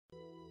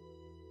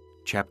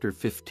Chapter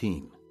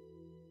 15.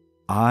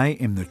 I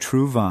am the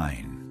true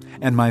vine,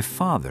 and my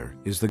Father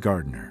is the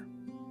gardener.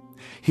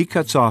 He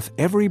cuts off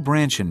every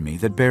branch in me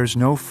that bears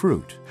no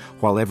fruit,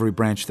 while every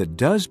branch that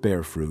does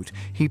bear fruit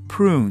he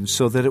prunes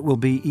so that it will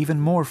be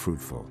even more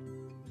fruitful.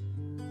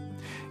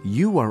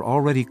 You are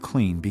already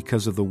clean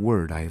because of the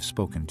word I have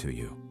spoken to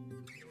you.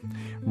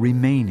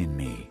 Remain in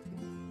me,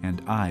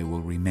 and I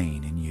will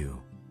remain in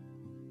you.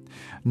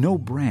 No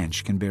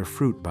branch can bear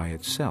fruit by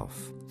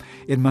itself.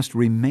 It must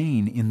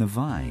remain in the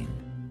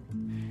vine.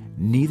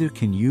 Neither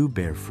can you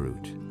bear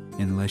fruit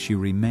unless you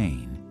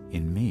remain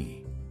in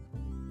me.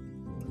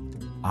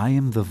 I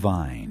am the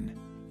vine,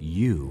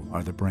 you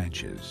are the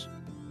branches.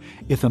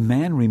 If a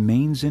man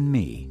remains in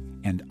me,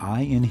 and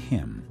I in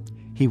him,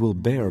 he will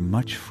bear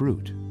much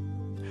fruit.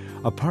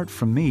 Apart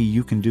from me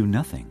you can do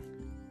nothing.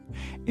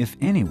 If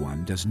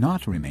anyone does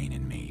not remain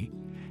in me,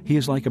 he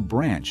is like a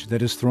branch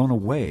that is thrown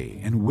away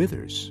and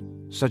withers.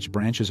 Such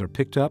branches are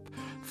picked up,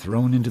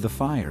 thrown into the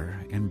fire,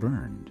 and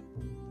burned.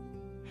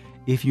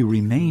 If you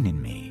remain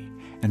in me,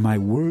 and my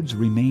words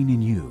remain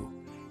in you,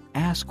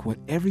 ask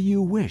whatever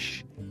you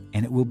wish,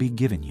 and it will be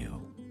given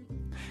you.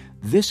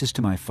 This is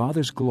to my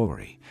Father's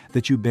glory,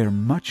 that you bear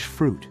much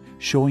fruit,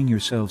 showing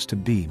yourselves to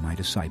be my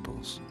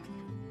disciples.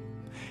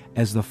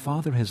 As the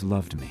Father has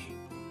loved me,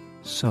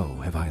 so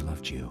have I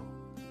loved you.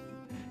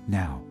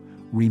 Now,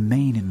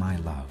 remain in my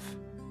love.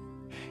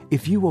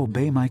 If you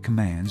obey my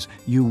commands,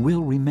 you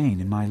will remain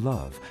in my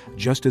love,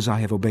 just as I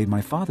have obeyed my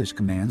Father's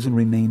commands and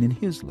remain in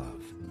his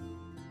love.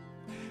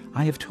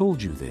 I have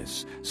told you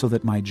this so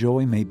that my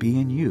joy may be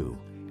in you,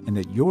 and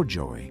that your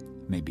joy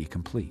may be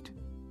complete.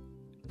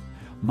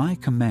 My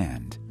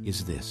command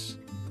is this: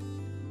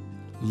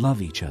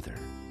 love each other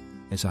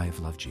as I have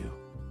loved you.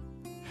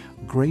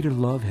 Greater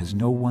love has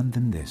no one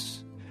than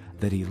this,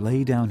 that he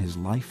lay down his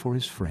life for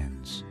his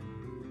friends.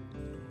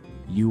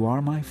 You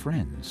are my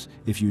friends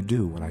if you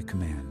do what I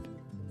command.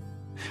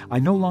 I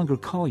no longer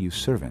call you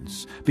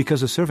servants,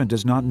 because a servant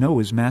does not know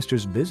his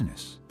master's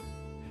business.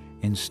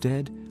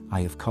 Instead,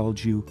 I have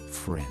called you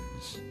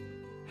friends.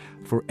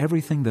 For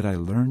everything that I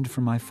learned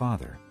from my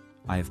Father,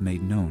 I have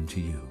made known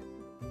to you.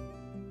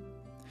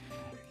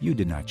 You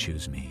did not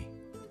choose me,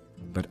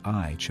 but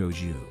I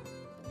chose you,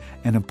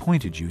 and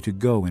appointed you to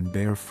go and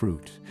bear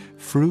fruit,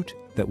 fruit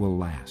that will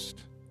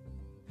last.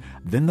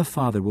 Then the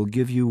Father will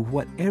give you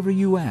whatever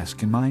you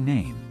ask in my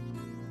name.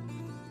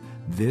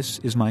 This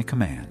is my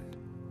command: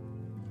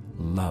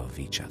 love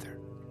each other.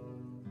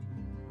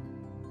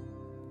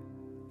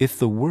 If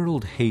the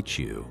world hates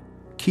you,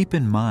 keep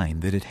in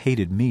mind that it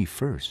hated me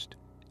first.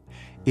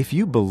 If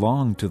you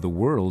belonged to the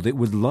world, it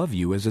would love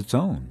you as its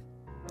own.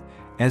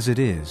 As it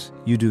is,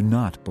 you do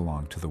not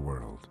belong to the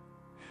world,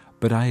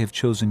 but I have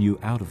chosen you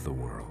out of the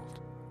world.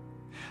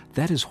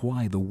 That is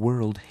why the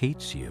world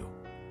hates you.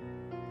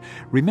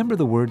 Remember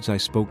the words I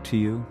spoke to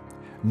you?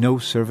 No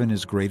servant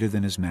is greater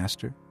than his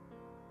master.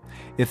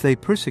 If they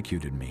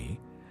persecuted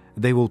me,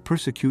 they will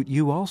persecute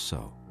you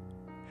also.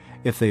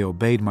 If they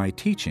obeyed my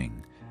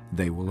teaching,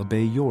 they will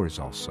obey yours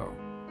also.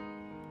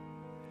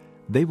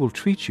 They will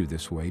treat you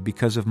this way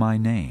because of my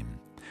name,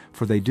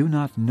 for they do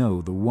not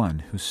know the one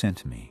who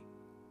sent me.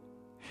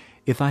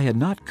 If I had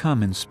not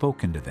come and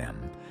spoken to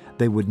them,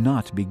 they would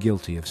not be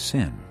guilty of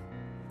sin.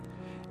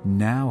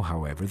 Now,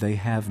 however, they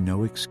have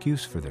no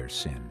excuse for their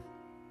sin.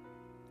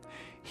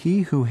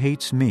 He who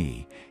hates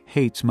me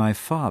hates my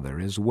Father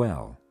as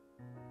well.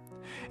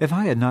 If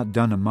I had not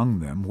done among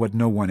them what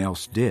no one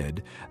else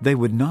did, they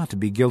would not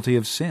be guilty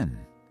of sin.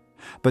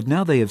 But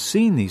now they have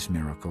seen these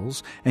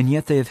miracles, and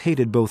yet they have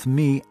hated both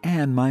me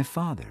and my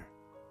Father.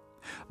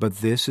 But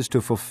this is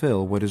to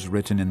fulfill what is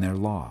written in their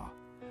law: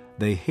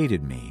 they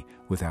hated me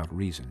without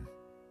reason.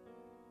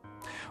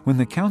 When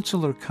the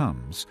Counselor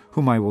comes,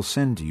 whom I will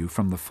send to you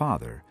from the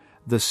Father,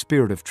 the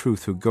Spirit of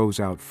truth who goes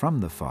out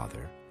from the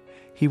Father,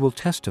 he will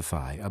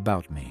testify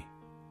about me.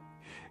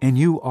 And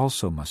you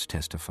also must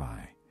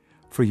testify,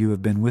 for you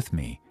have been with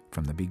me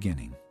from the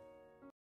beginning.